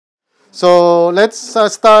So let's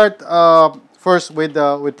start first with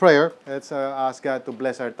prayer. Let's ask God to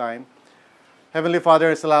bless our time. Heavenly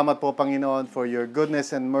Father, salamat po Panginoon for your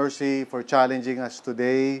goodness and mercy for challenging us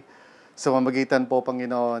today sa mamagitan po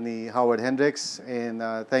Panginoon ni Howard Hendricks. And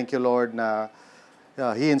thank you Lord na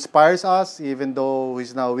he inspires us even though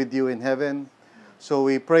he's now with you in heaven. So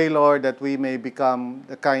we pray Lord that we may become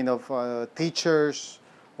the kind of teachers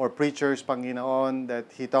or preachers Panginoon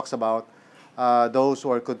that he talks about. Those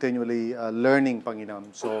who are continually learning,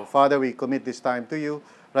 Panginoon. So, Father, we commit this time to you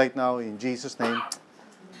right now in Jesus' name.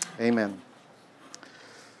 Amen.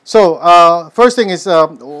 So, first thing is,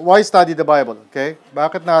 why study the Bible? Okay?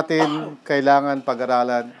 Bakit natin kailangan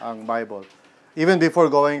pag-aralan ang Bible? Even before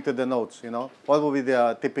going to the notes, what would be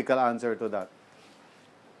the typical answer to that?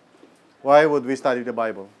 Why would we study the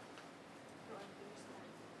Bible?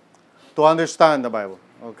 To understand the Bible.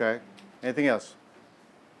 Okay? Anything else?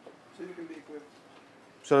 So you can be equipped.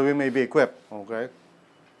 So we may be equipped. Okay?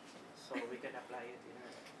 So we can apply it in our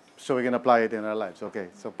lives. So we can apply it in our lives. Okay.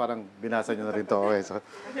 So parang binasa nyo na rin to. Okay. So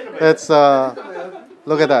let's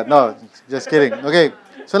look at that. No, just kidding. Okay.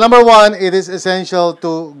 So number one, it is essential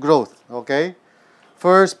to growth. Okay.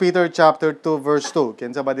 1 Peter chapter 2 verse 2.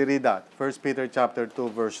 Can somebody read that? 1 Peter chapter 2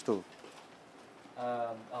 verse 2.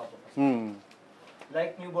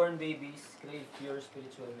 Like newborn babies, crave pure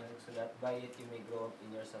spiritual milk so that by it you may grow up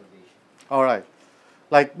in your salvation. All right.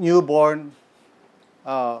 Like newborn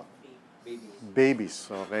Babies. babies.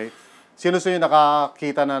 Okay. Sino sa inyo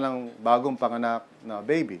nakakita na ng bagong panganak na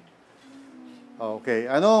baby? Okay.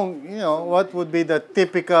 What would be the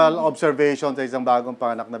typical observation sa isang bagong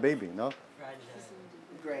panganak na baby, no?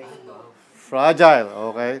 Fragile,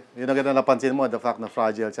 okay? Yun ang ganda napansin mo, the fact na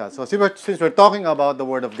fragile siya. So, since we're talking about the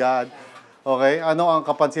Word of God, okay, ano ang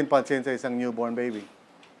kapansin-pansin sa isang newborn baby?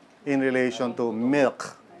 In relation to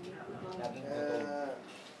milk.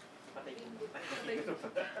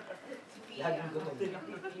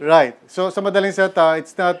 Right. So, sa madaling salita,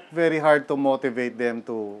 it's not very hard to motivate them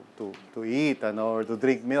to eat, or to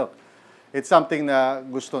drink milk. It's something na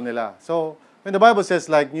gusto nila. So, when the Bible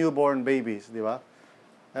says like newborn babies, di ba?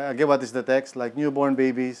 Again, what is the text? Like newborn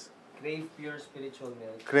babies, Crave pure spiritual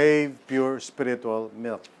milk. crave pure spiritual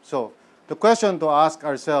milk. So, the question to ask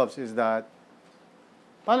ourselves is that,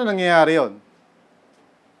 paano nangyayari yun?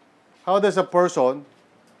 How does a person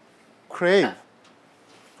crave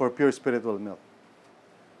for pure spiritual milk?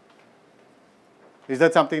 Is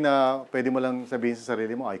that something na pwede mo lang sabihin sa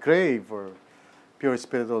sarili mo, I crave for pure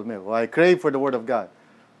spiritual milk, or I crave for the Word of God?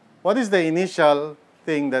 What is the initial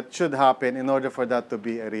thing that should happen in order for that to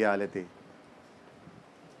be a reality?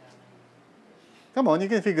 Come on, you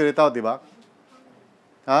can figure it out, di ba?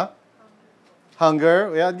 Huh? Hunger,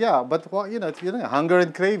 yeah, but hunger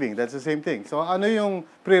and craving, that's the same thing. So ano yung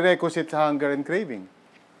prerequisite sa hunger and craving?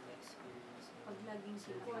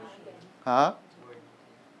 Ha?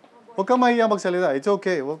 Huwag kang mahiya magsalita. It's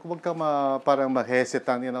okay. Huwag kang parang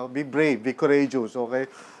mag-hesitant, be brave, be courageous, okay?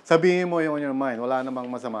 Sabihin mo yung on your mind. Wala namang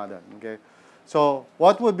masama doon, okay? So,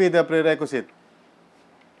 what would be the prerequisite?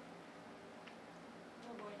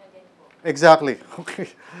 Exactly. Okay.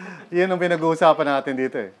 Yan ang pinag-uusapan natin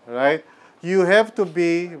dito eh. Right? You have to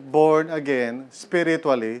be born again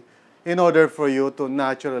spiritually in order for you to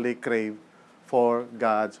naturally crave for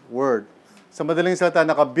God's Word. Sa madaling salita,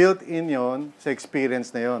 naka-built in yon sa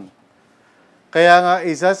experience na yon. Kaya nga,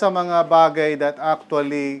 isa sa mga bagay that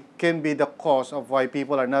actually can be the cause of why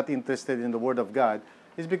people are not interested in the Word of God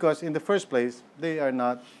is because in the first place, they are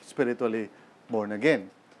not spiritually born again.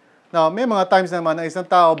 Now, may mga times naman na isang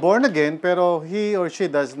tao born again, pero he or she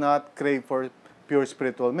does not crave for pure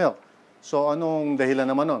spiritual milk. So, anong dahilan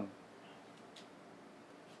naman nun?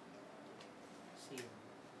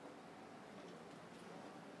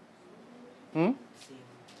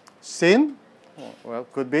 Sin? Well,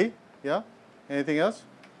 could be. Yeah. Anything else?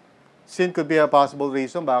 Sin could be a possible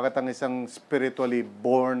reason bakit ang isang spiritually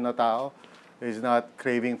born na tao is not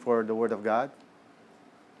craving for the Word of God.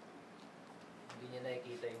 Hindi niya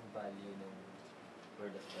nakikita yung value ng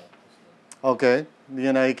Word of God. Okay. Hindi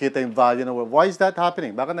niya nakikita yung value ng Word. Why is that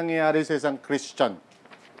happening? Bakit nangyayari sa isang Christian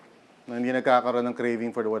na hindi nagkakaroon ng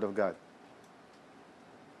craving for the Word of God?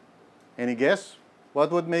 Any guess?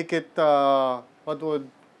 What would make it, what would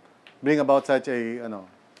bring about such a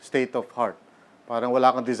state of heart? Parang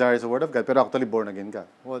wala kang desire sa Word of God, pero actually born again ka.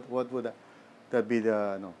 What would that be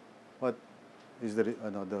the, what is the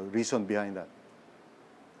reason behind that?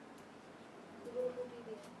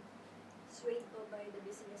 Swayed by the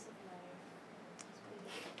busyness of life.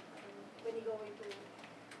 When you go into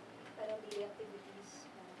parang daily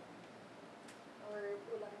activities, or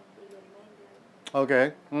wala kang daily reminder.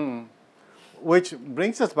 Okay. which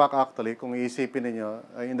brings us back actually, kung iisipin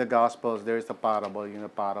ninyo, in the Gospels, there is a parable, yung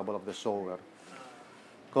parable of the sower.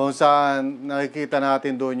 Kung saan nakikita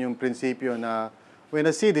natin doon yung prinsipyo na when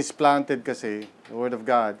a seed is planted kasi, the Word of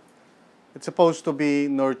God, it's supposed to be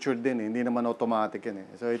nurtured din. Hindi naman automatic yan.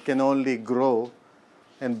 So it can only grow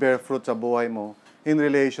and bear fruit sa buhay mo in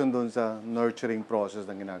relation doon sa nurturing process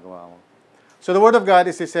na ginagawa mo. So the Word of God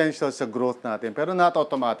is essential sa growth natin, pero not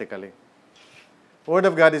automatically. The Word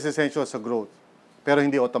of God is essential sa growth, pero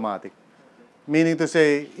hindi automatic. Meaning to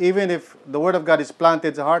say, even if the Word of God is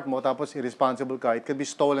planted sa heart mo, tapos irresponsible ka, it can be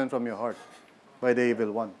stolen from your heart by the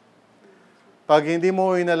evil one. Pag hindi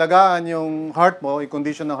mo inalagaan yung heart mo, yung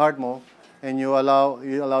condition ng heart mo, and you allow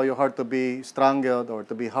your heart to be strangled or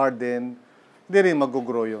to be hardened, hindi rin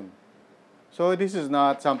mag-grow yun. So this is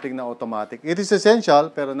not something na automatic. It is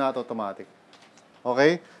essential, pero not automatic.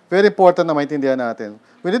 Okay? Very important na maintindihan natin.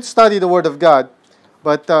 We need to study the Word of God,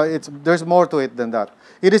 but there's more to it than that.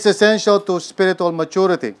 It is essential to spiritual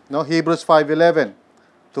maturity. No? Hebrews 5:11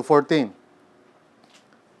 to 14.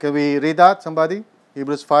 Can we read that, somebody?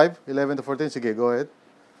 Hebrews 5:11 to 14. Sige, go ahead.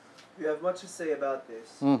 We have much to say about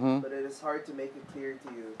this, but it is hard to make it clear to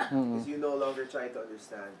you because you no longer try to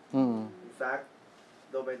understand. In fact,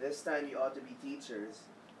 though by this time you ought to be teachers,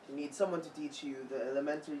 you need someone to teach you the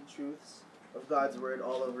elementary truths of God's Word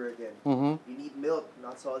all over again. You need milk,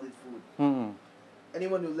 not solid food.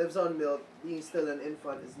 Anyone who lives on milk, being still an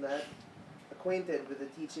infant, is not acquainted with the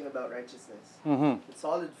teaching about righteousness. But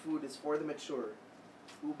solid food is for the mature,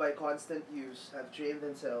 who by constant use have trained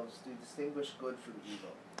themselves to distinguish good from evil.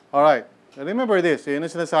 Alright. Remember this. Yun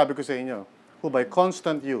ang sinasabi ko sa inyo. Who by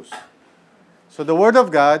constant use. So the Word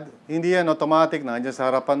of God, hindi yan automatic na andyan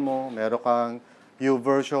sa harapan mo, meron kang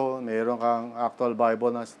YouVersion, meron kang actual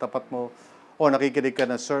Bible na sa tapat mo, o nakikinig ka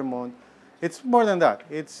ng sermon. It's more than that.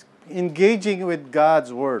 It's engaging with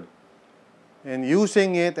God's Word and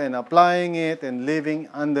using it and applying it and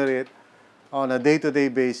living under it on a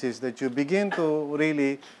day-to-day basis that you begin to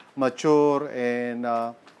really mature and,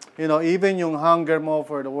 even yung hunger mo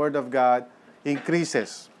for the Word of God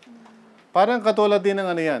increases. Parang katulad din ng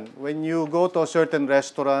ano yan. When you go to a certain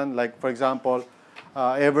restaurant, like for example,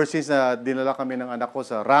 ever since na dinala kami ng anak ko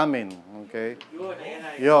sa ramen, okay?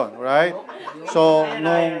 Yun, right? So,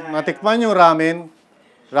 nung natikman yung ramen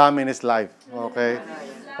is life, okay?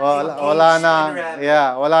 Wala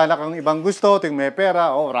na kang ibang gusto, ting may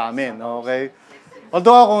pera, ramen, okay?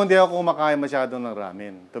 Although hindi ako kumakain masyado ng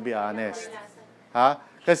ramen, to be honest.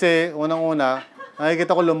 Ha? Kasi unang-una,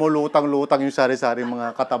 nakikita ko lumulutang-lutang yung sari-sari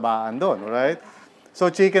mga katabaan doon, right?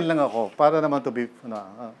 So, chicken lang ako, para naman to be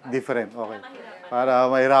different, okay? Para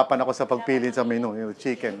mahirapan ako sa pagpili sa menu, yung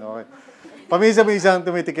chicken, okay? Paminsan-minsan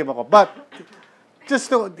tumitikim ako. But, just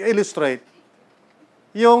to illustrate,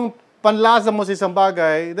 yung panlasa mo sa isang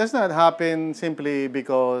bagay does not happen simply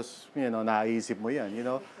because, naisip mo yan,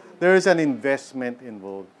 There is an investment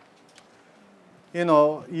involved.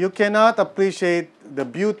 You cannot appreciate the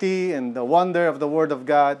beauty and the wonder of the Word of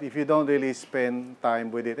God if you don't really spend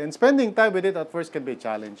time with it. And spending time with it at first can be a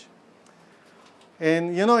challenge.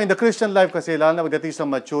 And, in the Christian life kasi, lalo na pagdating sa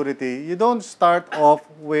maturity, you don't start off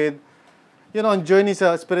with, ang journey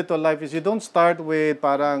sa spiritual life is you don't start with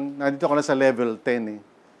parang, nandito ka na sa level 10 eh.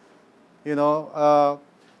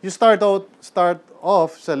 You start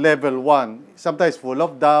off sa level 1. Sometimes full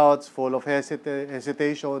of doubts, full of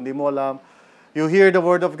hesitation, hindi mo alam. You hear the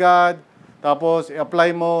Word of God, tapos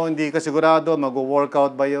i-apply mo, hindi ka sigurado,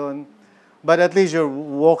 mag-workout ba yun? But at least you're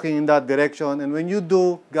walking in that direction. And when you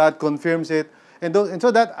do, God confirms it. And so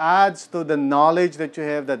that adds to the knowledge that you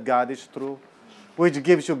have that God is true, which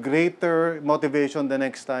gives you greater motivation the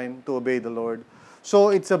next time to obey the Lord. So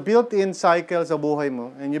it's a built-in cycle sa buhay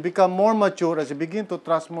mo. And you become more mature as you begin to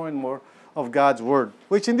trust more and more of God's Word.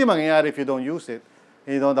 Which hindi mangyayari if you don't use it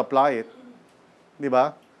and you don't apply it. Di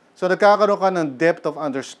ba? So nagkakaroon ka ng depth of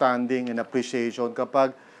understanding and appreciation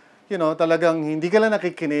kapag, talagang hindi ka lang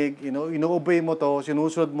nakikinig, ino-obey mo to,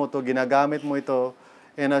 sinusunod mo to, ginagamit mo ito.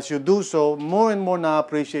 And as you do so, more and more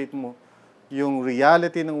na-appreciate mo yung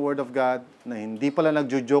reality ng Word of God na hindi pala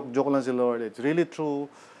nagjo-joke lang si Lord. It's really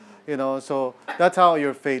true. So that's how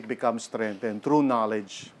your faith becomes strengthened through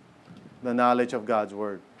knowledge, the knowledge of God's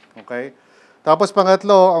Word. Okay? Tapos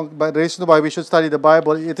pangatlo, the reason why we should study the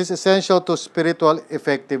Bible, it is essential to spiritual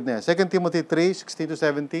effectiveness. 2 Timothy 3:16 to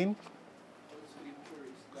 17.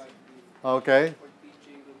 Okay. For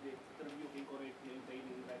teaching, rebuking, correcting, and training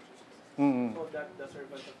in righteousness, so that the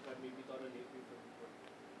servant of God may be thoroughly equipped for good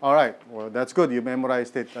works. All right. Well, that's good. You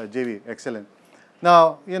memorized it, JV. Excellent.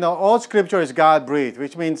 Now, all Scripture is God-breathed,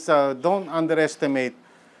 which means don't underestimate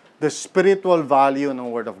the spiritual value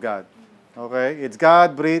ng Word of God. Okay? It's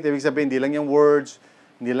God-breathed. Ibig sabihin, hindi lang yung words,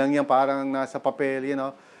 hindi lang yung parang nasa papel, you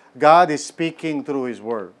know. God is speaking through His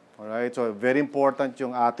Word. Alright? So, very important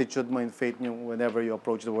yung attitude mo and faith nyo whenever you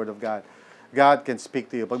approach the Word of God. God can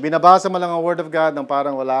speak to you. Pag binabasa mo lang ang Word of God, nang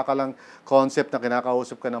parang wala ka lang concept na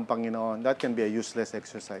kinakausap ka ng Panginoon, that can be a useless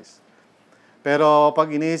exercise. Pero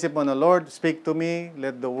pag iniisip mo na, Lord, speak to me,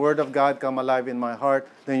 let the Word of God come alive in my heart,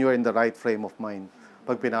 then you are in the right frame of mind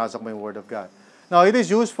pag pinasok mo yung Word of God. Now, it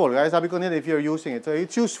is useful. Guys, sabi ko nila, if you're using it. So,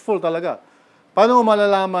 it's useful talaga. Paano mo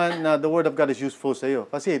malalaman na the Word of God is useful sa iyo?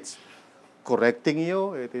 Kasi it's correcting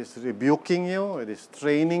you, it is rebuking you, it is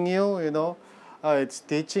training you, you know, it's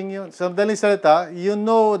teaching you. Sa madaling salita, you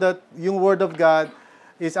know that yung Word of God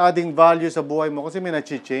is adding value sa buhay mo kasi may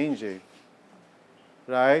na-change eh.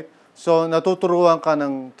 Right? So, natuturuan ka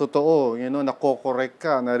ng totoo, you know, nako-correct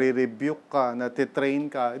ka, nare-rebuke ka, natitrain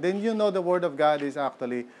ka. Then you know the Word of God is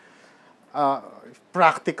actually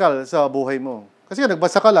practical sa buhay mo. Kasi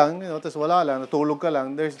nagbasa ka lang, you know, tapos wala lang, natulog ka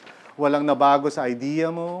lang, walang nabago sa idea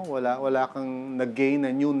mo, wala kang nag-gain na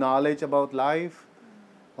new knowledge about life.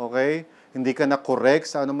 Okay? Hindi ka na-correct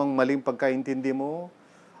sa anumang maling pagkaintindi mo,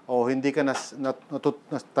 o hindi ka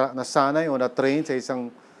nasanay o na-train sa isang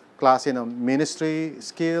klase ng ministry,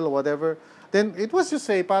 skill, whatever, then it was just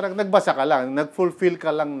say, parang nagbasa ka lang, nag-fulfill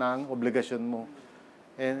ka lang ng obligasyon mo.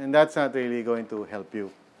 And that's not really going to help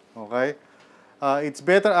you. Okay? It's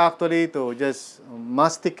better actually to just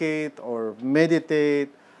masticate or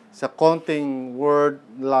meditate sa konting word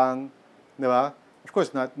lang, di ba? Of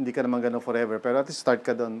course, hindi ka naman ganun forever, pero at least start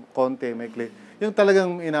ka doon, konti, maikli. Yung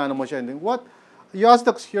talagang inaano mo siya. You ask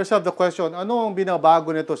yourself the question, ano ang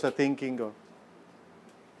binabago nito sa thinking ko?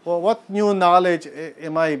 Well, what new knowledge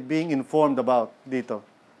am I being informed about dito?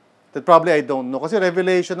 That probably I don't know. Kasi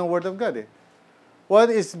revelation ng Word of God eh. What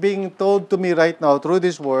is being told to me right now through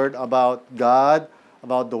this Word about God,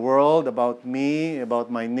 about the world, about me, about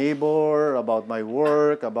my neighbor, about my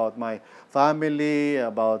work, about my family,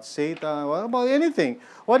 about Satan, about anything.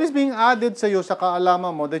 What is being added sa iyo sa kaalaman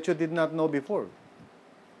mo that you did not know before?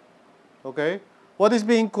 Okay? What is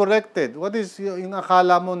being corrected? What is yung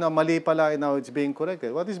akala mo na mali pala and now it's being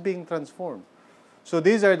corrected? What is being transformed? So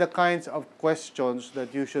these are the kinds of questions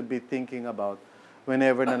that you should be thinking about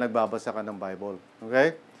whenever na nagbabasa ka ng Bible.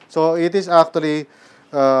 Okay? So it is actually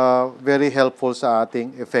very helpful sa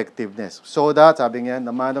ating effectiveness. So that, sabi niya,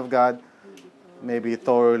 the man of God may be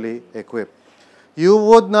thoroughly equipped. You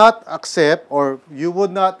would not accept or you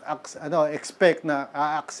would not expect na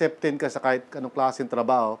a-acceptin ka sa kahit anong klaseng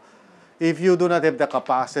trabaho if you do not have the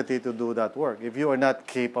capacity to do that work, if you are not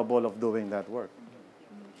capable of doing that work.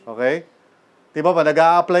 Okay? Diba pa,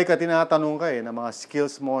 nag-a-apply ka, tinatanong ka ng mga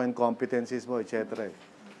skills mo and competencies mo, etc.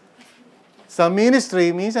 Sa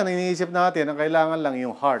ministry, minsan iniisip natin ang kailangan lang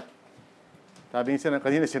yung heart. Sabi niya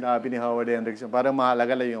kanina, sinabi ni Howard Hendrickson, parang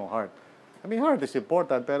mahalaga lang yung heart. I mean, heart is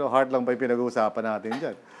important, pero heart lang ba yung pinag-uusapan natin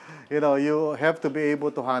dyan? You know, you have to be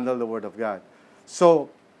able to handle the Word of God.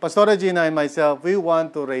 So, Pastor Regina and myself, we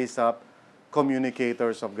want to raise up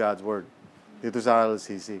communicators of God's Word dito sa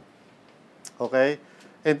RLCC. Okay?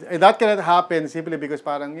 And that cannot happen simply because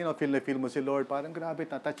parang, you know, feel mo si Lord, parang grabe,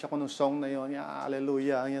 natouch ako ng song na yun, yeah,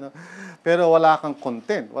 hallelujah, you know. Pero wala kang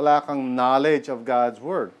content, wala kang knowledge of God's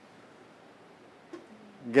Word.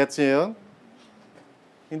 Gets niyo yun?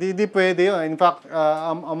 Hindi pwede yun. In fact,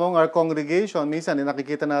 among our congregation, minsan,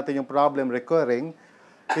 nakikita natin yung problem recurring,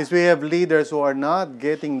 is we have leaders who are not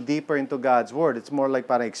getting deeper into God's Word. It's more like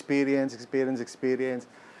parang experience.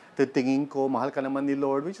 Tingin ko, mahal ka naman ni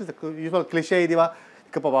Lord, which is the usual cliche, di ba?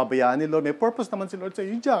 Hindi ka pababayaan ni Lord. May purpose naman si Lord sa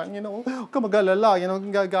iyo dyan, you know. Huwag ka mag-alala, you know,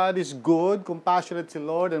 God is good, compassionate si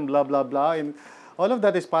Lord, and blah, blah, blah. And all of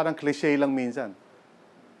that is parang cliche lang minsan.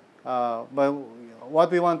 But what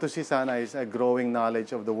we want to see sana is a growing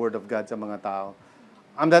knowledge of the Word of God sa mga tao.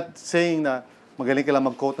 I'm not saying na magaling ka lang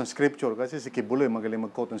mag-quote ng Scripture kasi si Kibuloy magaling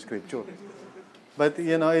mag-quote ng Scripture. But,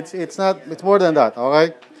 you know, it's more than that,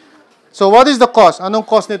 okay? So, what is the cost? Anong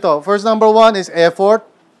cost nito? First, number one is effort.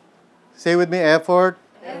 Say with me, effort.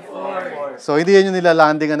 Effort. So, hindi yan yung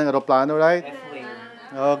nilalandingan ng aeroplano, right?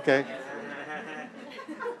 Okay.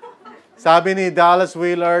 Sabi ni Dallas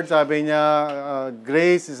Willard, sabi niya,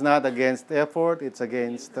 grace is not against effort, it's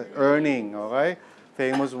against earning. Okay?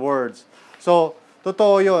 Famous words. So,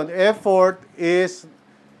 totoo yun. Effort is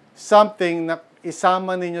something na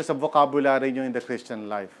isama ninyo sa vocabulary nyo in the Christian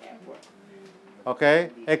life.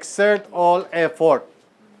 Okay? Exert all effort.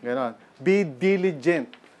 Ganon. Be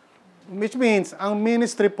diligent. Which means, ang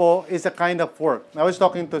ministry po is a kind of work. I was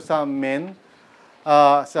talking to some men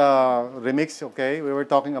sa Remix, okay? We were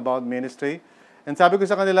talking about ministry. And sabi ko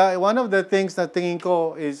sa kanila, one of the things na tingin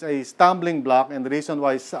ko is a stumbling block and the reason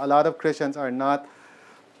why a lot of Christians are not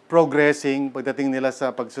progressing pagdating nila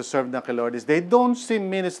sa pagsuserve na kay Lord is they don't see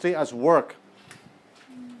ministry as work.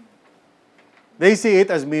 They see it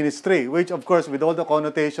as ministry, which of course, with all the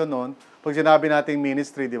connotation nun, pag sinabi nating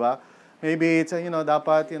ministry, di ba? Maybe it's,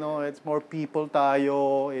 dapat, it's more people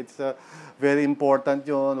tayo, it's very important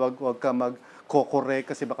yun, wag ka mag-correct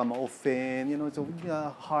kasi baka ma-offend, so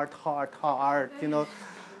heart,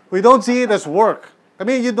 We don't see it as work. I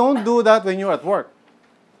mean, you don't do that when you're at work.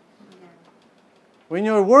 When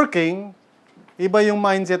you're working, iba yung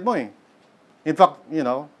mindset mo eh. In fact,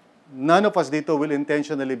 none of us dito will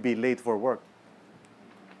intentionally be late for work.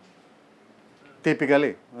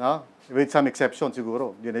 Typically, with some exceptions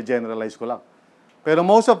siguro, generalize ko lang. Pero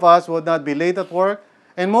most of us would not be late at work,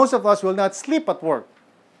 and most of us will not sleep at work.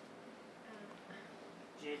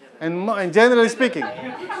 And generally speaking,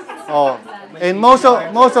 and most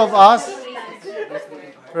of us,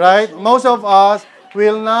 right? Most of us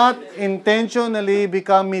will not intentionally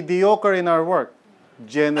become mediocre in our work,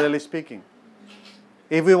 generally speaking,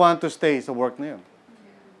 if we want to stay sa work na yun.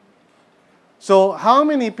 So, how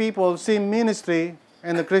many people see ministry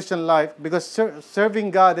in the Christian life? Because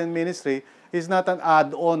serving God in ministry is not an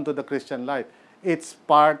add-on to the Christian life. It's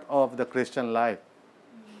part of the Christian life.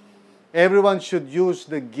 Everyone should use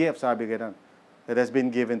the gifts, sabi ganun, that has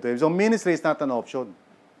been given to him. So, ministry is not an option.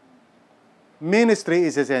 Ministry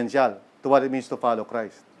is essential to what it means to follow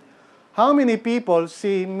Christ. How many people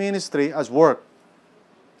see ministry as work?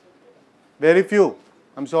 Very few.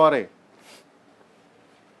 I'm sorry.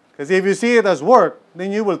 Because if you see it as work,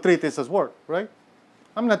 then you will treat it as work, right?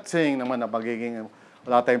 I'm not saying naman na magiging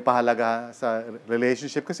wala tayong pahalaga sa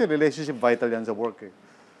relationship kasi relationship vital yan sa work eh.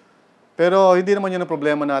 Pero hindi naman yun ang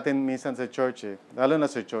problema natin minsan sa church eh. Lalo na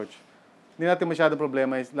sa church. Hindi natin masyadong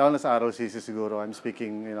problema, lalo na sa RLCC siguro. I'm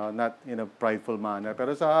speaking, not in a prideful manner.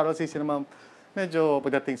 Pero sa RLCC naman, medyo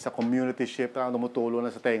pagdating sa community shift, tumutulo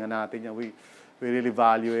na sa tenga natin yan. We really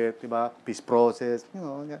value it, diba? Peace process,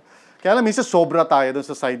 Kaya lang, minsan sobra tayo doon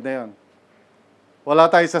sa side na yun. Wala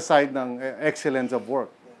tayo sa side ng excellence of work.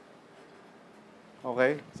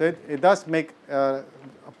 Okay? So it does make a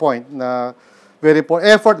point na very important.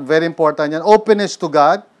 Effort, very important yan. Openness to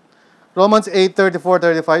God. Romans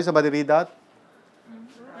 8:34-35. Somebody read that?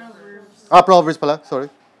 Proverbs pala. Sorry.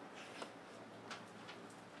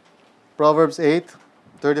 Proverbs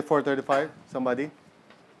 8:34-35. Somebody?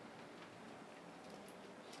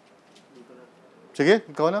 Sige,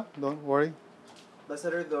 ikaw na. Don't worry.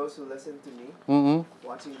 Blessed are those who listen to me,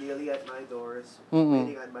 watching daily at my doors,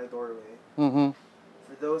 waiting at my doorway.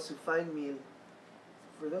 For those who find me,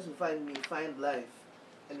 find life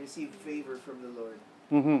and receive favor from the Lord.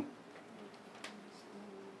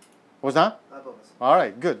 Was that? All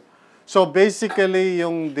right, good. So basically,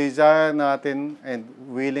 yung desire natin and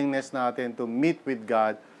willingness natin to meet with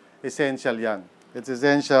God, essential yan. It's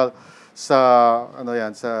essential sa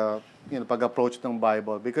sa pag-approach ng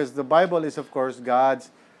Bible. Because the Bible is, of course,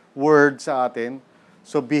 God's word sa atin.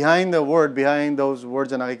 So behind the word, behind those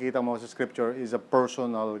words na nakikita mo sa Scripture is a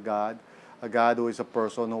personal God. A God who is a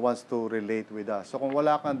person who wants to relate with us. So kung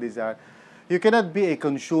wala kang desire, you cannot be a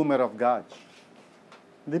consumer of God.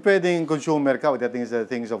 Hindi pwedeng consumer ka with the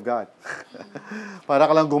things of God. Para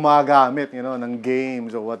ka lang gumagamit, ng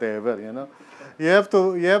games or whatever, You have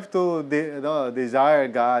to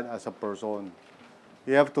desire God as a person.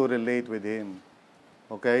 You have to relate with Him.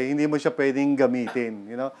 Okay? Hindi mo siya pwedeng gamitin.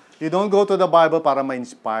 You don't go to the Bible para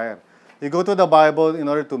ma-inspire. You go to the Bible in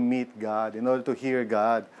order to meet God, in order to hear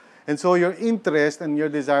God. And so your interest and your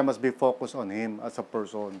desire must be focused on Him as a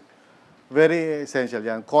person. Very essential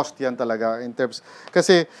yan. Cost yan talaga in terms.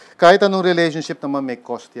 Kasi kahit anong relationship naman may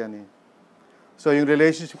cost yan eh. So yung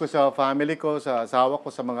relationship ko sa family ko, sa asawa ko,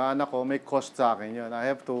 sa mga anak ko, may cost sa akin yun.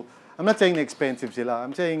 I'm not saying na expensive sila.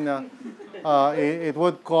 I'm saying na it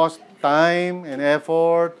would cost time and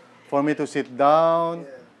effort for me to sit down.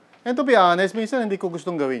 And to be honest, minsan hindi ko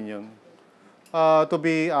gustong gawin yun. To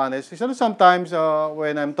be honest. Sometimes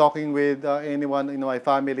when I'm talking with anyone in my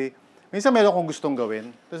family, minsan meron akong gustong gawin.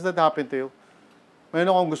 Does that happen to you? Meron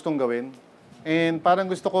akong gustong gawin. And parang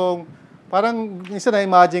minsan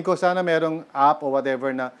na-imagine ko, sana merong app or whatever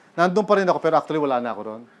na nandun pa rin ako, pero actually wala na ako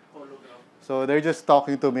ron. So they're just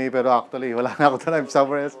talking to me, pero actually wala na ako doon. I'm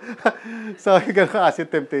somewhere else. So you're gonna ask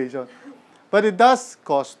it temptation. But it does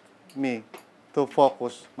cost me to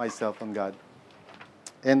focus myself on God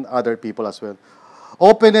and other people as well.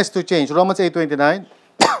 Openness to change. Romans 8:29.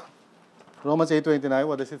 Romans 8:29,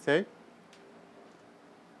 what does it say?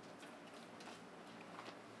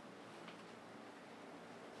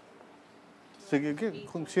 Sige,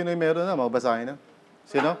 kung sino yung meron na, magbasahin na.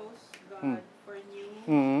 Sino? God foreknew,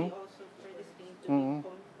 Mhm. He also predestined to Mhm. be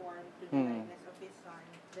conformed to the likeness of His Son,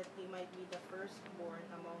 that He might be the firstborn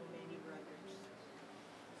among many brothers.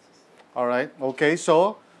 Alright, okay,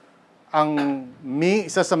 so,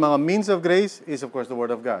 isa sa mga means of grace is of course the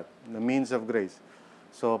Word of God. The means of grace.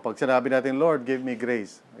 So, pag sinabi natin, Lord, give me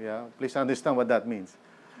grace. Yeah, please understand what that means.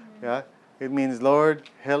 Yeah, it means, Lord,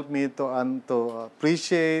 help me to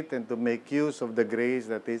appreciate and to make use of the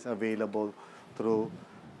grace that is available through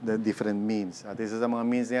the different means. At isa sa mga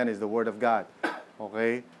means niyan is the Word of God.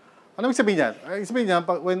 Okay? Ano ibig sabihin niyan? Ibig sabihin niyan,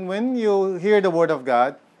 when you hear the Word of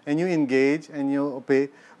God and you engage and you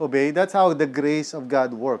obey, that's how the grace of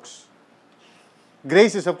God works.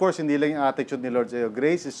 Grace is, of course, hindi lang yung attitude ni Lord sa'yo.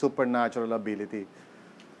 Grace is supernatural ability.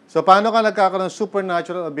 So, paano ka nagkakaroon ng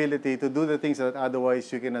supernatural ability to do the things that otherwise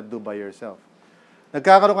you cannot do by yourself?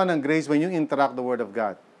 Nagkakaroon ka ng grace when you interact the Word of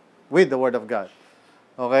God, with the Word of God.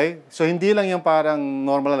 Okay? So, hindi lang yung parang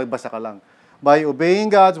normal na nagbasa ka lang. By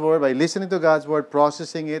obeying God's Word, by listening to God's Word,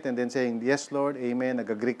 processing it, and then saying, yes, Lord, Amen,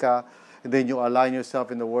 nag-agree ka, and then you align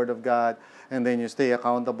yourself in the Word of God, and then you stay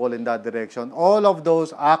accountable in that direction. All of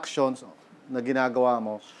those actions na ginagawa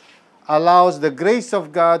mo allows the grace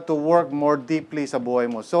of God to work more deeply sa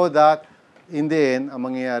buhay mo so that in the end, ang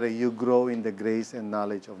mangyayari, you grow in the grace and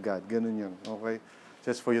knowledge of God. Ganun yun. Okay?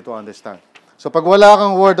 Just for you to understand. So pag wala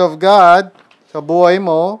kang Word of God sa buhay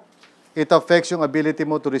mo, it affects yung ability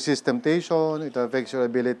mo to resist temptation, it affects your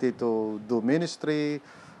ability to do ministry,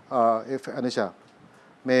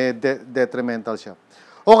 may detrimental siya.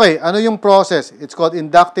 Okay, ano yung process? It's called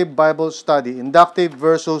inductive Bible study. Inductive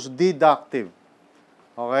versus deductive.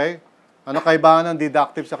 Okay? Ano kaibahan ng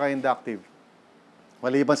deductive sa inductive?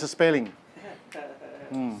 Maliban sa spelling.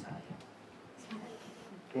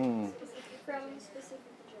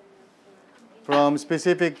 From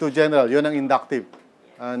specific to general. Yun ang inductive.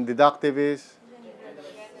 And deductive is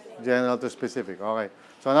general to specific. Okay.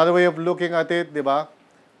 So another way of looking at it, di ba,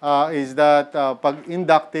 is that pag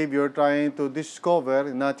inductive, you're trying to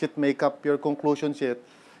discover, not yet make up your conclusions yet,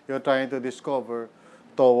 you're trying to discover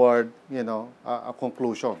toward, a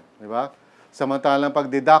conclusion. Di ba? Samantalang pag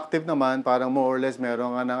deductive naman, parang more or less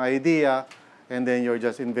meron ka ng idea and then you're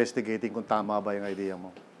just investigating kung tama ba yung idea mo.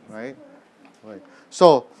 Right? Okay.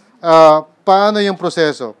 So, paano yung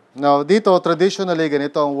proseso? Now, dito, traditionally,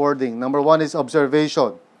 ganito ang wording. Number one is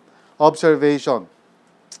observation. Observation.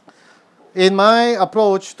 In my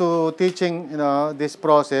approach to teaching this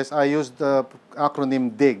process, I use the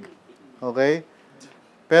acronym DIG. Okay?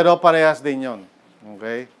 Pero parehas din yon.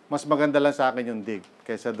 Okay? Mas maganda lang sa akin yung DIG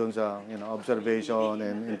kaysa dun sa observation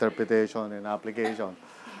and interpretation and application.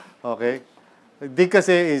 Okay? DIG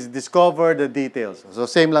kasi is discover the details. So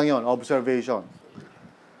same lang yon, observation.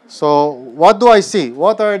 So what do I see?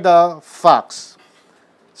 What are the facts?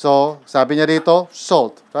 So sabi niya rito,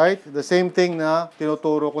 salt, right? The same thing na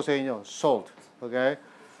tinuturo ko sa inyo, salt. Okay?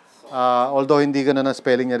 Although hindi ganun ang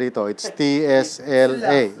spelling niya rito, it's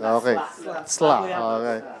T-S-L-A. Okay. Sla.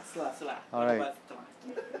 Okay. Alright.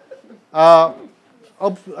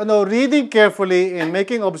 Reading carefully and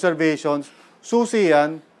making observations, susi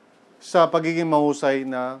yan sa pagiging mahusay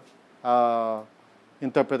na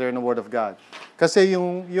interpreter ng Word of God. Kasi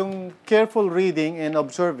yung careful reading and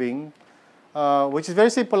observing, which is very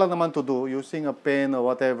simple lang naman to do, using a pen or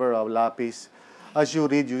whatever, a lapis, as you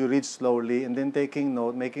read slowly, and then taking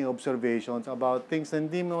note, making observations about things na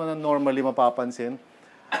hindi mo na normally mapapansin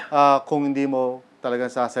kung hindi mo talagang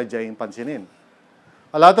sasadyaing pansinin.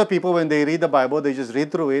 A lot of people, when they read the Bible, they just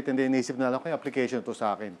read through it and then inisip na lang, okay, application to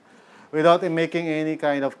sa akin. Without making any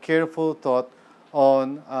kind of careful thought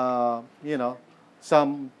on,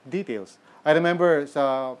 some details. I remember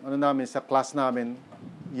sa class namin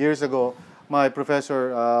years ago, my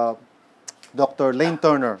professor, Dr. Lane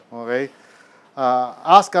Turner, okay,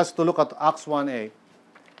 asked us to look at Acts 1:8.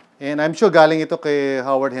 And I'm sure galing ito kay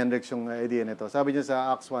Howard Hendricks yung idea nito. Sabi niya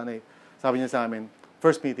sa Acts 1:8, sabi niya sa amin,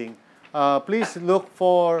 first meeting, please look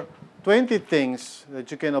for 20 things that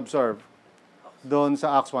you can observe doon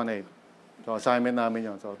sa Acts 1:8. So, assignment namin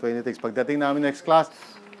yon. So, 20 things. Pagdating namin next class,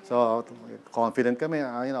 so, confident kami,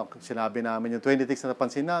 sinabi namin yung 20 things na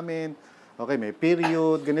napansin namin. Okay, may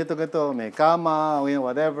period, ganito, may comma,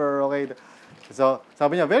 whatever, okay. So,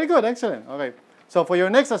 sabi niya, very good, excellent. Okay. So, for your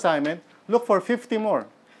next assignment, look for 50 more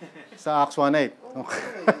sa Acts 1:8. Okay.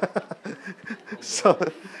 So,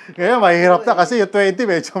 ngayon, mahirap na kasi yung 20,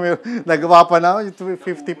 medyo nagawa pa na, yung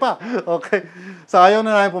 50 pa. Okay. So, ayaw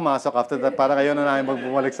na namin pumasok after that. Parang ayaw na namin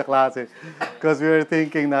bumalik sa klase. Because we were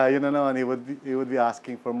thinking na, naman, he would be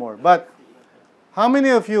asking for more. But, how many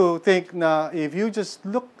of you think na if you just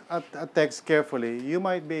look at a text carefully, you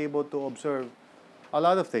might be able to observe A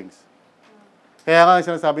lot of things. Kaya nga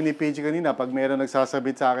sinasabi ni PG kanina, pag meron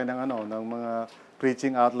nagsasabit sa akin ng mga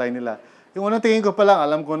preaching outline nila, yung unang tingin ko pa lang,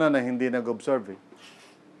 alam ko na hindi nag-observe.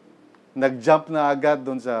 Nag-jump na agad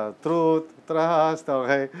doon sa truth, trust,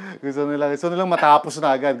 okay? Gusto nilang matapos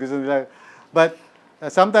na agad. But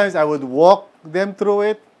sometimes I would walk them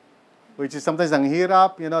through it, which is sometimes ang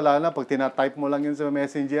hirap, lalo na pag tina-type mo lang yun sa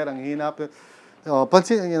messenger, ang hinap.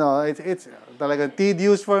 Pansin, it's talagang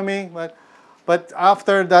tedious for me, but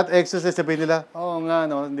after that exercise, sabihin nila, nga,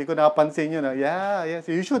 hindi ko napansin yun.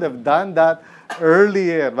 Yes, you should have done that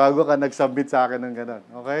earlier bago ka nag-submit sa akin ng ganun.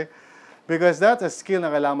 Okay? Because that's a skill na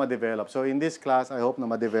kailangan ma-develop. So in this class, I hope na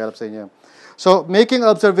ma-develop sa inyo. So, making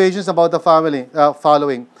observations about the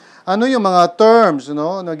following. Ano yung mga terms,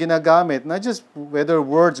 na ginagamit? Not just whether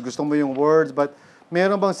words, gusto mo yung words, but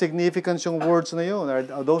meron bang significance yung words na yun?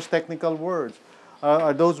 Are those technical words?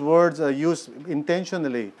 Are those words used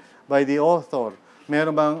intentionally by the author?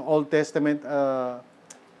 Meron bang Old Testament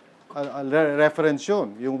reference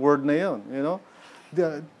yun, yung word na yun,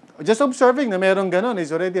 just observing na meron ganun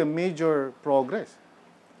is already a major progress.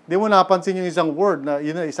 Di mo napansin yung isang word na,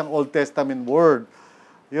 yun na isang Old Testament word.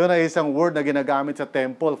 Yun na isang word na ginagamit sa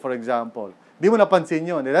temple, for example. Di mo napansin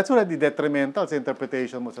yun. That's already detrimental sa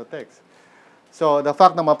interpretation mo sa text. So, the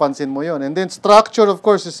fact na mapansin mo yun. And then, structure, of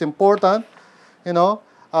course, is important.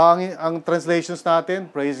 Ang translations natin,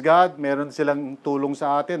 praise God, meron silang tulong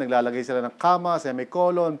sa atin. Naglalagay sila ng comma,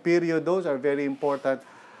 semicolon, period. Those are very important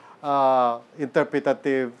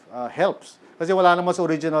interpretative helps. Kasi wala naman sa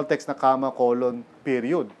original text na comma, colon,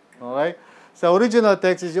 period. Okay? Sa original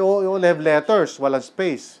text is you all have letters, walang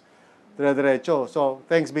space. Dire-diretso. So,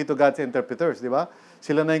 thanks be to God's interpreters, di ba?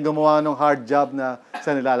 Sila na yung gumawa ng hard job na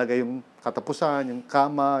saan nilalagay yung katapusan, yung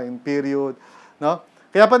comma, yung period. No?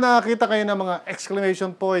 Kaya pa nakakita kayo ng mga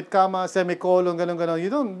exclamation point, comma, semicolon, gano'n.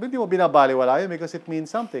 Hindi mo binabaliwala yun because it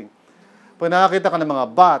means something. Pag nakakita ka ng mga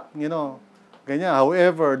but, ganyan.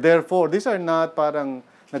 However, therefore, these are not parang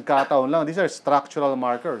nagkataon lang. These are structural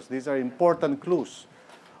markers. These are important clues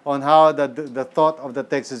on how the thought of the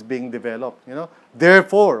text is being developed.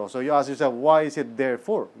 Therefore, so you ask yourself, why is it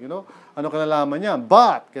therefore? Ano ka nalaman niya?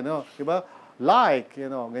 But, diba? Like,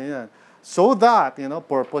 ganyan. So that,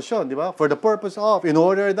 purpose yun, diba? For the purpose of, in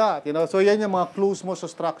order that, So yan yung mga clues mo sa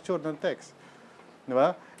structure ng text.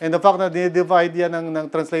 Diba? And the fact na divide yan ng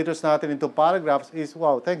translators natin into paragraphs is,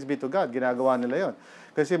 wow, thanks be to God, ginagawa nila yon.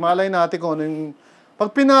 Kasi malay natin kung ano yung, pag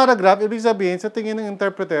pinaragraph, ibig sabihin, sa tingin ng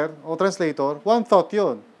interpreter o translator, one thought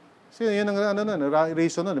yun. Kasi yun ang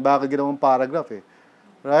reason nun, bakit ginawang paragraph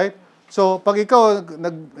Right? So, pag ikaw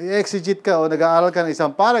nag-exegete ka o nag-aaral ka ng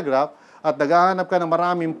isang paragraph at naghahanap ka ng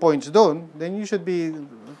maraming points doon, then you should be,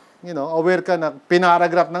 aware ka na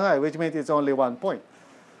pinaragraph na nga, which means it's only one point.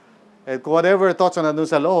 And whatever thoughts na nandun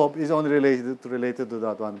sa loob is only related to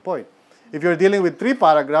that one point. If you're dealing with 3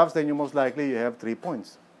 paragraphs, then most likely you have 3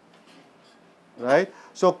 points. Right?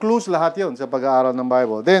 So, clues lahat yun sa pag-aaral ng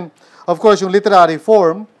Bible. Then, of course, yung literary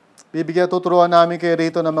form, tuturuan namin kayo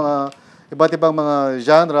rito ng mga iba't ibang mga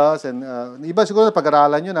genres. And iba siguro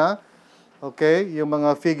pag-aralan nyo na. Okay? Yung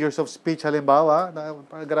mga figures of speech, halimbawa.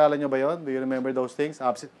 Pag-aralan nyo ba yun? Do you remember those things?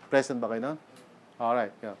 Present ba kayo nun?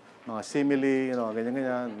 Alright. Yeah. Mga simile,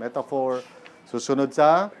 ganyan-ganyan, metaphor. Susunod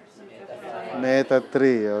sa? Meta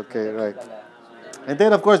 3. Okay, right. And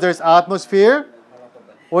then, of course, there's atmosphere,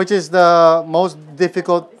 which is the most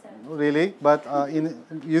difficult, really. But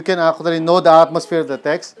you can actually know the atmosphere of the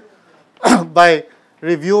text by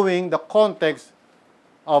reviewing the context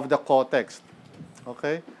of the co-text.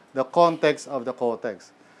 Okay? The context of the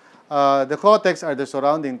co-text. The co-text are the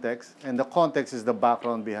surrounding text, and the context is the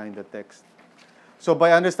background behind the text. So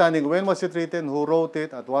by understanding when was it written, who wrote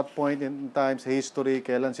it, at what point in time, history,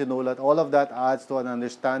 kailan sinulat, all of that adds to an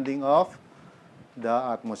understanding of the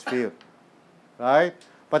atmosphere. Right?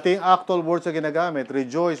 Pati yung actual words na ginagamit,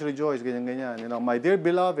 rejoice, rejoice, ganyan-ganyan. My dear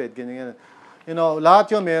beloved, ganyan-ganyan.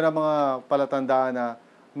 Lahat yun, mayroon mga palatandaan na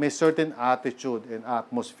may certain attitude and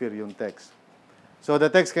atmosphere yung text. So the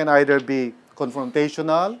text can either be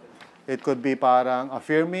confrontational, it could be parang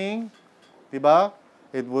affirming, diba?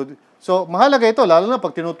 So, mahalaga ito, lalo na pag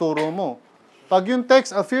tinuturo mo. Pag yung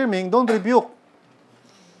text affirming, don't rebuke.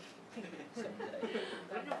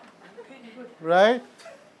 Right?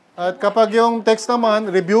 At kapag yung text naman,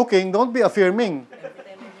 rebuking, don't be affirming.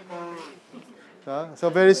 So,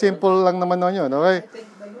 very simple lang naman yun, okay?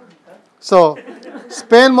 So,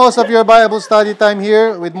 spend most of your Bible study time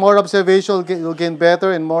here. With more observation, you'll gain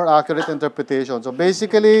better and more accurate interpretation. So,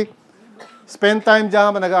 basically, spend time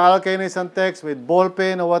dyan, nag-aaral kayo ng isang text with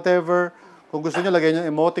ballpen or whatever. Kung gusto nyo, lagay nyo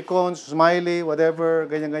emoticons, smiley, whatever,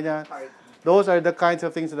 ganyan-ganyan. Those are the kinds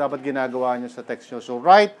of things na dapat ginagawa nyo sa text nyo. So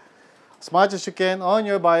write as much as you can on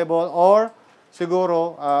your Bible, or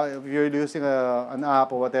siguro, if you're using an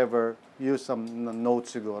app or whatever, use some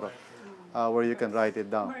notes siguro where you can write it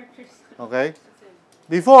down. Okay?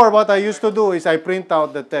 Before, what I used to do is I print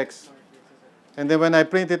out the text. And then when I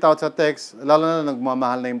print it out sa text, lalo na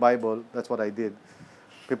nagmamahal na yung Bible, that's what I did.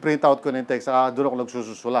 Piprint out ko na yung text, doon ako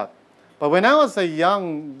nagsusulat. But when I was a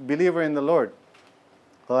young believer in the Lord,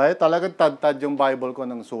 okay, talagang tad-tad yung Bible ko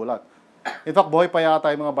ng sulat. In fact, buhay pa yata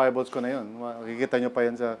yung mga Bibles ko na yun. Makikita nyo pa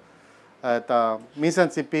yan sa... At minsan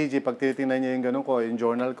si PG, pag tinitingnan niya yung ganun ko, yung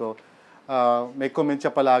journal ko, may comment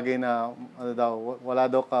siya palagi na wala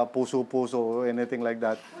daw ka puso-puso, anything like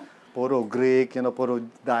that. Puro Greek, puro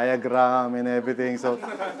diagram and everything. So,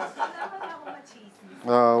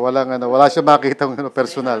 wala siya makita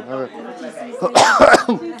personal.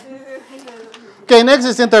 Okay, next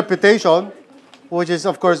is interpretation, which is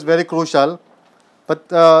of course very crucial. But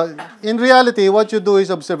in reality, what you do is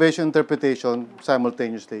observation, interpretation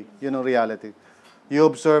simultaneously. Reality. You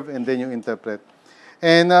observe and then you interpret.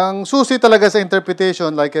 And ang susi talaga sa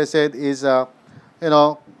interpretation, like I said, is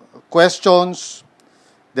questions,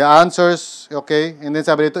 the answers, okay? And then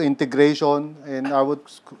sabi dito, integration, and I would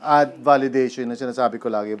add validation, na sinasabi ko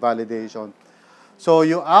lagi, validation. So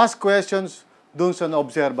you ask questions dun sa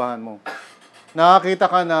naobserbahan mo. Nakakita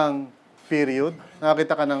ka ng period,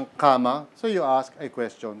 nakakita ka ng comma, so you ask a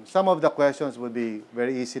question. Some of the questions would be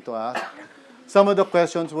very easy to ask. Some of the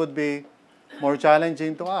questions would be more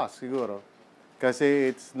challenging to ask, siguro.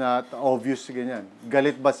 Kasi it's not obvious, ganyan.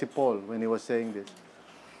 Galit ba si Paul when he was saying this?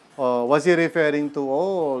 Was he referring to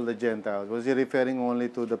all the Gentiles? Was he referring only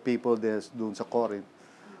to the people there's doon sa Corinth?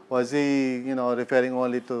 Was he, referring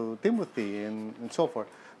only to Timothy and so forth?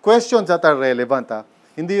 Questions that are relevant,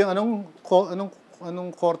 Hindi yung anong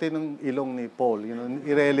korte ng ilong ni Paul.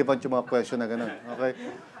 Irrelevant yung mga question na ganun. Okay?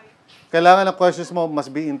 Kailangan ng questions mo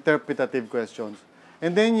must be interpretative questions.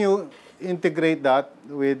 And then you integrate that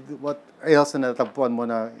with what else na natagpuan mo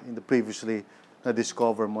na in the previously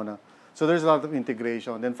na-discover mo na. So there's a lot of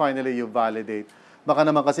integration. Then finally, you validate. Baka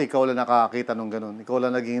naman kasi ikaw lang nakakakita ng ganun. Ikaw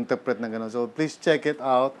lang nag-interpret ng ganun. So please check it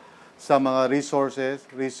out sa mga resources.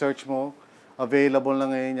 Research mo. Available na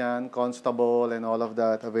ngayon yan. Constable and all of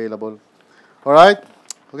that available. Alright?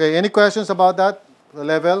 Okay, any questions about that? The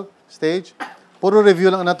level, stage? Puro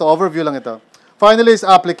review lang na to. Overview lang ito. Finally is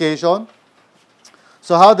application.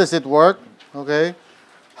 So how does it work? Okay?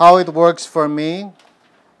 How it works for me.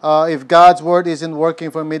 If God's word isn't working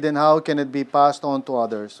for me, then how can it be passed on to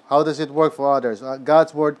others? How does it work for others?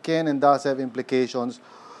 God's word can and does have implications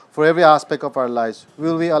for every aspect of our lives.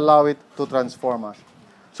 Will we allow it to transform us?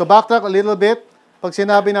 So backtrack a little bit. Pag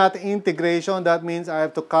sinabi natin integration, that means I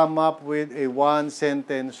have to come up with a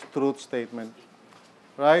one-sentence truth statement.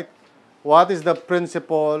 Right? What is the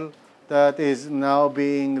principle that is now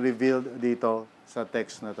being revealed dito sa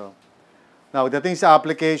text na to? Now, dating sa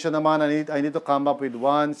application naman, I need to come up with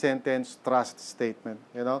one-sentence trust statement.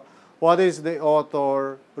 What is the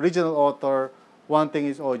author, original author, wanting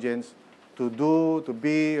his audience to do, to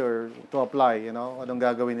be, or to apply? Anong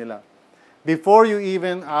gagawin nila? Before you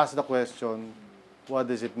even ask the question,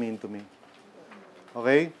 what does it mean to me?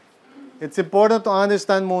 Okay? It's important to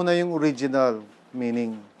understand muna yung original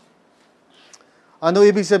meaning. Ano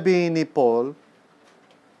ibig sabihin ni Paul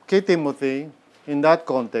kay Timothy in that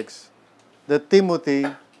context that Timothy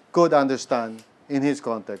could understand in his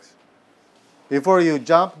context? Before you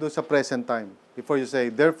jump do sa present time, before you say,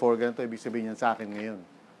 therefore, ganito ibig sabihin niyan sa akin ngayon.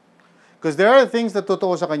 Because there are things that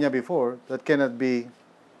totoo sa kanya before that cannot be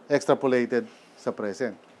extrapolated sa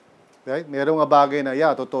present. Right? Merong nga bagay na,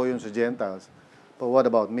 totoo yun sa Gentiles. But what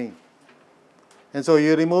about me? And so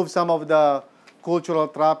you remove some of the cultural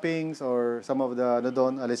trappings or some of the,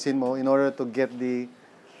 alisin mo in order to get the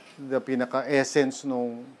pinaka-essence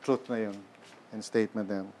ng truth na yun and statement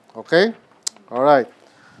na yun. Okay? Alright.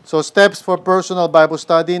 So steps for personal Bible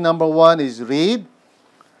study. Number 1 is read.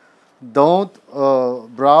 Don't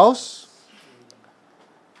browse.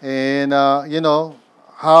 And,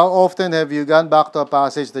 how often have you gone back to a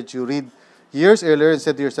passage that you read years earlier and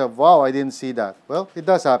said to yourself, wow, I didn't see that? Well, it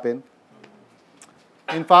does happen.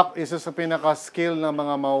 In fact, isa sa pinaka-skill ng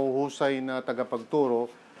mga mahuhusay na tagapagturo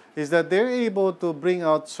is that they're able to bring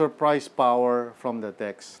out surprise power from the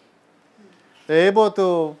text. They're able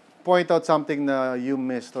to point out something na you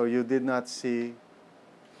missed or you did not see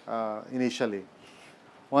initially.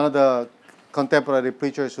 One of the contemporary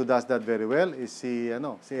preachers who does that very well is si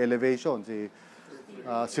Elevation,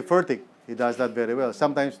 si Furtick. He does that very well.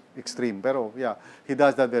 Sometimes extreme, pero yeah, he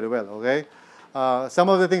does that very well, okay? Some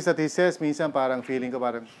of the things that he says, minsan parang feeling ko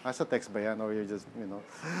parang, sa text ba yan? Or you're just,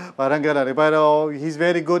 parang gano'n. Pero he's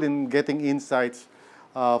very good in getting insights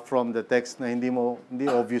from the text na hindi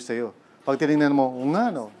obvious sa'yo. Pag tinignan mo,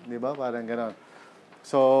 nga, no? Di ba? Parang gano'n.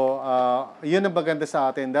 So, yun ang maganda sa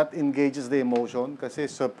atin. That engages the emotion kasi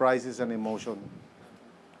surprise is an emotion.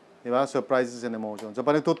 Di ba? Surprise is an emotion. So,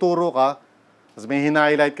 pag nagtuturo ka, tapos may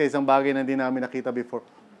hina-highlight ka isang bagay na hindi namin nakita before,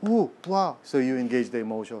 wow! So, you engage the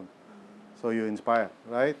emotion. So, you inspire.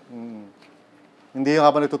 Right? Hindi yung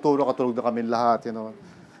habang nagtuturo, katulog na kami lahat,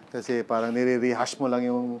 Kasi parang nire-rehash mo lang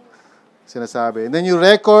yung sinasabi. And then you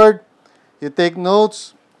record, you take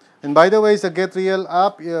notes. And by the way, sa Get Real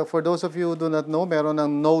app, for those of you who do not know, meron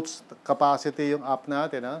ng notes capacity yung app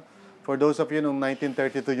natin. Ha? For those of you, noong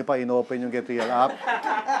 1932 nyo pa in-open yung Get Real app,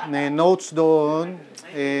 may notes doon.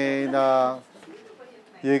 And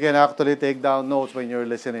you can actually take down notes when you're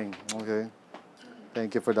listening. Okay?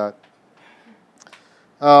 Thank you for that.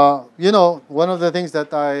 One of the things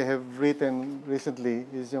that I have written recently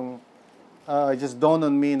is yung, just dawned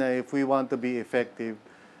on me na if we want to be effective,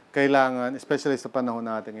 kailangan, especially sa panahon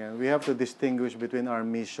natin ngayon, we have to distinguish between our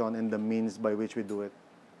mission and the means by which we do it.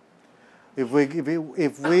 If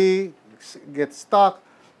we get stuck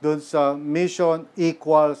dun sa mission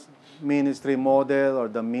equals ministry model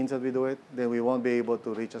or the means that we do it, then we won't be able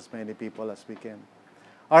to reach as many people as we can.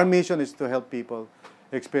 Our mission is to help people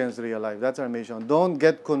experience real life. That's our mission. Don't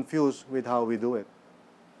get confused with how we do it.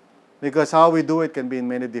 Because how we do it can be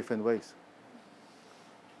in many different ways.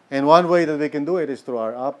 And one way that we can do it is through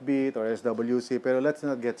our Upbeat or SWC, pero let's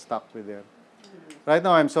not get stuck with there. Right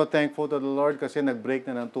now, I'm so thankful to the Lord kasi nag-break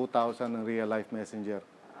na ng 2,000 ng Real Life Messenger.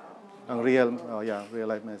 Real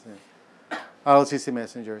Life Messenger. RLCC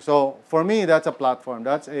Messenger. So, for me, that's a platform.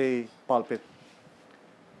 That's a pulpit.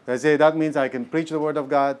 Kasi that means I can preach the Word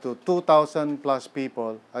of God to 2,000 plus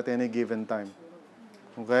people at any given time.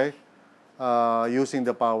 Okay? Using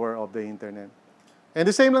the power of the internet. And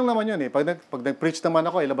the same lang naman yun eh. Pag nag-preach naman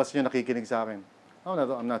ako, ilabas nyo nakikinig sa akin.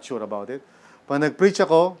 I'm not sure about it. Pag nag-preach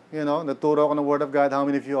ako, nagturo ako ng Word of God, how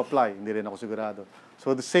many of you apply? Hindi rin ako sigurado.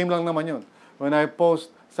 So the same lang naman yun. When I post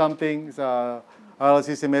something sa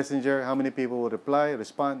RLCC Messenger, how many people will reply,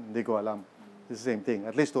 respond? Hindi ko alam. It's the same thing.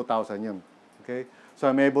 At least 2,000 yun. Okay? So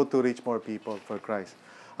I'm able to reach more people for Christ.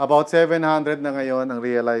 About 700 na ngayon ang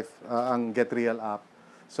Real Life, ang Get Real app.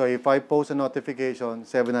 So if I post a notification,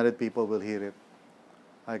 700 people will hear it.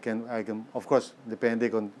 I can, of course, depende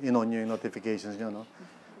kung in-on nyo yung notifications nyo, no?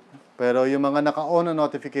 Pero yung mga naka-on na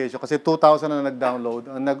notification, kasi 2,000 na nag-download,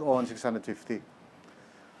 ang nag-on, 650.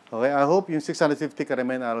 Okay, I hope yung 650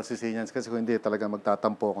 ka-remain RLCC niyan, kasi kung hindi, talaga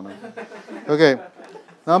magtatampo ko na. Okay,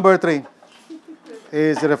 number 3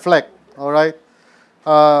 is reflect, alright?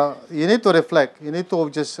 You need to reflect. You need to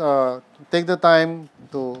just take the time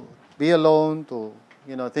to be alone, to,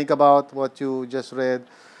 think about what you just read.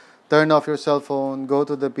 Turn off your cell phone, go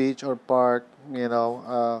to the beach or park,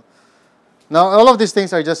 Now, all of these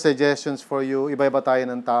things are just suggestions for you. Iba-iba tayo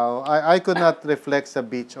ng tao. I could not reflect sa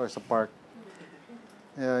beach or sa park.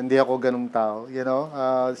 Hindi ako ganung tao,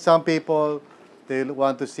 Some people, they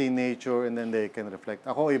want to see nature and then they can reflect.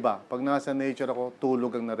 Ako iba. Pag nasa nature ako,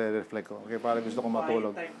 tulog ang nare-reflect ko. Okay, parang gusto ko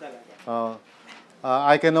matulog.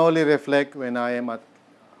 I can only reflect when I am at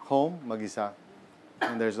home, mag-isa,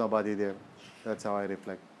 and there's nobody there. That's how I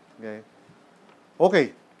reflect.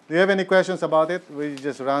 Okay. Do you have any questions about it? We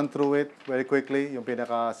just run through it very quickly, yung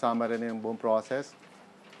pinaka-summary na yung buong process.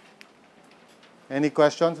 Any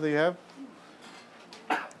questions that you have?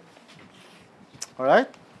 All right?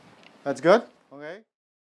 That's good?